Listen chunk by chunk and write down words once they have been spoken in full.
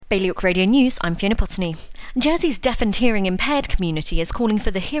Bailiwick Radio News, I'm Fiona Potney. Jersey's deaf and hearing impaired community is calling for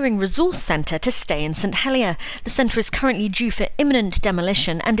the Hearing Resource Centre to stay in St Helier. The centre is currently due for imminent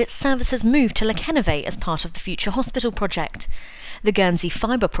demolition and its services moved to Llanelwy as part of the Future Hospital project. The Guernsey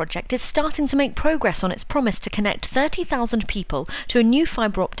Fibre project is starting to make progress on its promise to connect 30,000 people to a new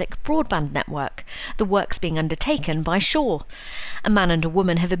fibre optic broadband network. The work's being undertaken by Shaw. A man and a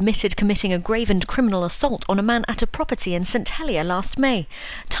woman have admitted committing a grave and criminal assault on a man at a property in St Helier last May.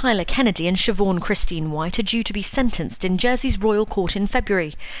 Tyler Kennedy and Siobhan Christine White are due to be sentenced in Jersey's Royal Court in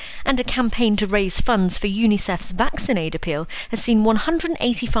February. And a campaign to raise funds for UNICEF's Vaccinaid appeal has seen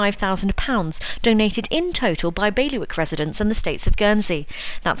 £185,000 donated in total by Bailiwick residents and the states of Guernsey.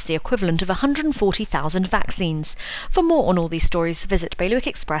 That's the equivalent of 140,000 vaccines. For more on all these stories, visit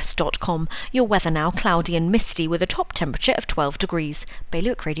bailiwickexpress.com. Your weather now cloudy and misty with a top temperature of 12 degrees.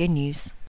 Bailiwick Radio News.